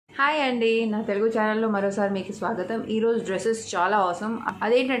Hi అండి, నా తెలుగు ఛానల్లో మరోసారి మీకు స్వాగతం. ఈరోజు డ్రెస్సెస్ చాలా అవసరం.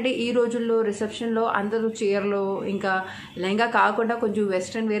 అదేంటంటే ఈ రోజుల్లో రిసెప్షన్లో అందరూ చీరలు ఇంకా లెహంగా కాకుండా కొంచెం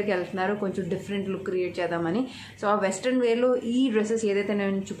వెస్ట్రన్ వేర్కి వెళ్తున్నారు, కొంచెం డిఫరెంట్ లుక్ క్రియేట్ చేద్దామని. సో ఆ వెస్ట్రన్ వేర్లో ఈ డ్రెస్సెస్ ఏదైతే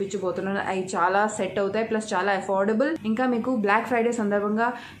నేను చూపించబోతున్నానో అవి చాలా సెట్ అవుతాయి, ప్లస్ చాలా అఫోర్డబుల్. ఇంకా మీకు బ్లాక్ ఫ్రైడే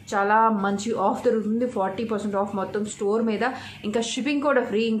సందర్భంగా చాలా మంచి ఆఫ్ దొరుకుతుంది, 40% ఆఫ్ మొత్తం స్టోర్ మీద. ఇంకా షిప్పింగ్ కూడా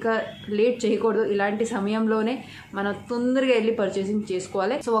ఫ్రీ. ఇంకా లేట్ చేయకూడదు, ఇలాంటి సమయంలోనే మనం తొందరగా వెళ్ళి పర్చేసింగ్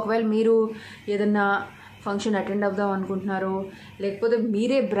చేసుకోవాలి. సో ఒకవేళ మీరు ఏదన్నా ఫంక్షన్ అటెండ్ అవుదాం అనుకుంటున్నారో, లేకపోతే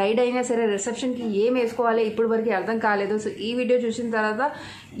మీరే బ్రైడ్ అయినా సరే రిసెప్షన్కి ఏం వేసుకోవాలి ఇప్పటి వరకు అర్థం కాలేదు, సో ఈ వీడియో చూసిన తర్వాత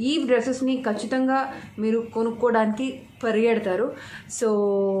ఈ డ్రెస్సెస్ని ఖచ్చితంగా మీరు కొనుక్కోవడానికి పరిగెడతారు. సో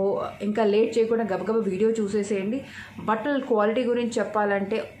ఇంకా లేట్ చేయకుండా గబగబా వీడియో చూసేసేయండి. బట్టల క్వాలిటీ గురించి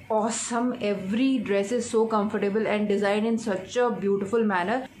చెప్పాలంటే awesome. Every dress is so comfortable and designed in such a beautiful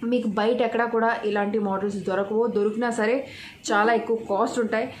manner. మీకు బయట ఎక్కడా కూడా ఇలాంటి మోడల్స్ దొరకవు, దొరికినా సరే చాలా ఎక్కువ కాస్ట్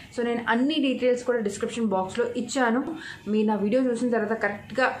ఉంటాయి. సో నేను అన్ని డీటెయిల్స్ కూడా డిస్క్రిప్షన్ బాక్స్లో ఇచ్చాను. మీరు నా వీడియో చూసిన తర్వాత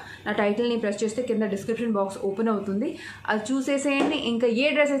కరెక్ట్గా నా టైటిల్ని ప్రెస్ చేస్తే కింద డిస్క్రిప్షన్ బాక్స్ ఓపెన్ అవుతుంది, అది చూసేసేయండి. ఇంకా ఏ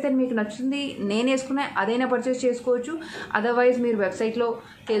డ్రెస్ అయితే మీకు నచ్చుతుంది, నేను వేసుకునే అదైనా పర్చేస్ చేసుకోవచ్చు. అదర్వైజ్ మీరు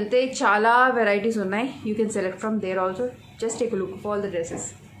వెబ్సైట్లోకి వెళ్తే చాలా వెరైటీస్ ఉన్నాయి, you can select from there also. Just take a look of all the dresses.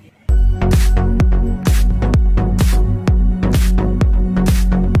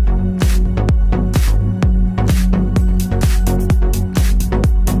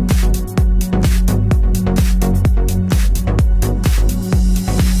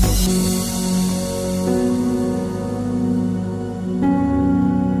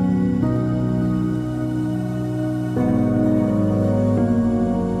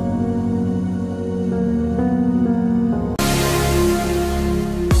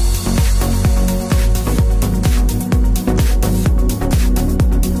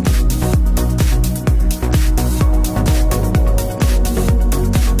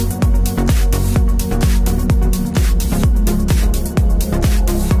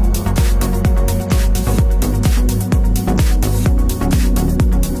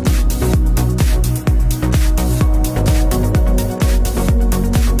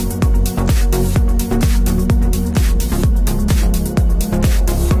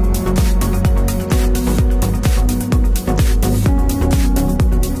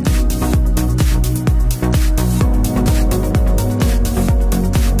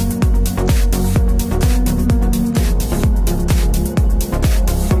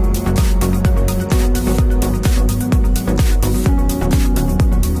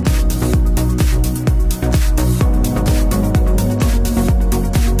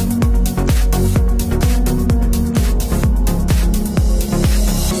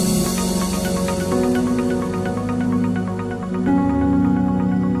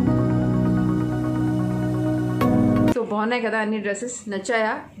 బాగున్నాయి కదా అన్ని డ్రెస్సెస్?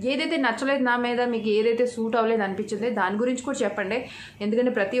 నచ్చాయా? ఏదైతే నచ్చలేదు నా మీద, మీకు ఏదైతే సూట్ అవ్వలేదు అనిపించింది దాని గురించి కూడా చెప్పండి.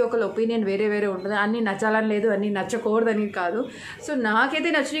 ఎందుకంటే ప్రతి ఒక్కరి ఒపీనియన్ వేరే వేరే ఉంటుంది. అన్నీ నచ్చాలని లేదు, అన్నీ నచ్చకూడదని కాదు. సో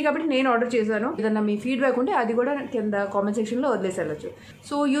నాకైతే నచ్చినాయి కాబట్టి నేను ఆర్డర్ చేశాను. ఏదన్నా మీ ఫీడ్బ్యాక్ ఉంటే అది కూడా కింద కామెంట్ సెక్షన్లో వదిలేసి వెళ్ళచ్చు.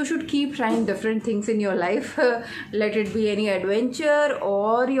 So you should keep trying different things in your life, let it be any adventure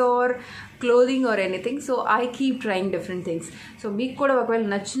are your clothing or anything. So I keep trying different things. So మీకు కూడా ఒకవేళ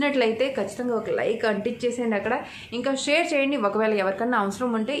నచ్చినట్లయితే ఖచ్చితంగా ఒక లైక్ అంటించేసేయండి అక్కడ. ఇంకా షేర్ చేయండి, ఒకవేళ ఎవరికన్నా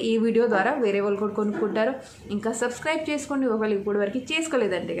అవసరం ఉంటే ఈ వీడియో ద్వారా వేరే వాళ్ళు కూడా కొనుక్కుంటారు. ఇంకా సబ్స్క్రైబ్ చేసుకోండి ఒకవేళ ఇప్పుడు వరకు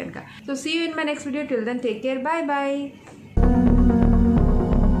చేసుకోలేదంటే కనుక. So see you in my next video. Till then take care, bye bye.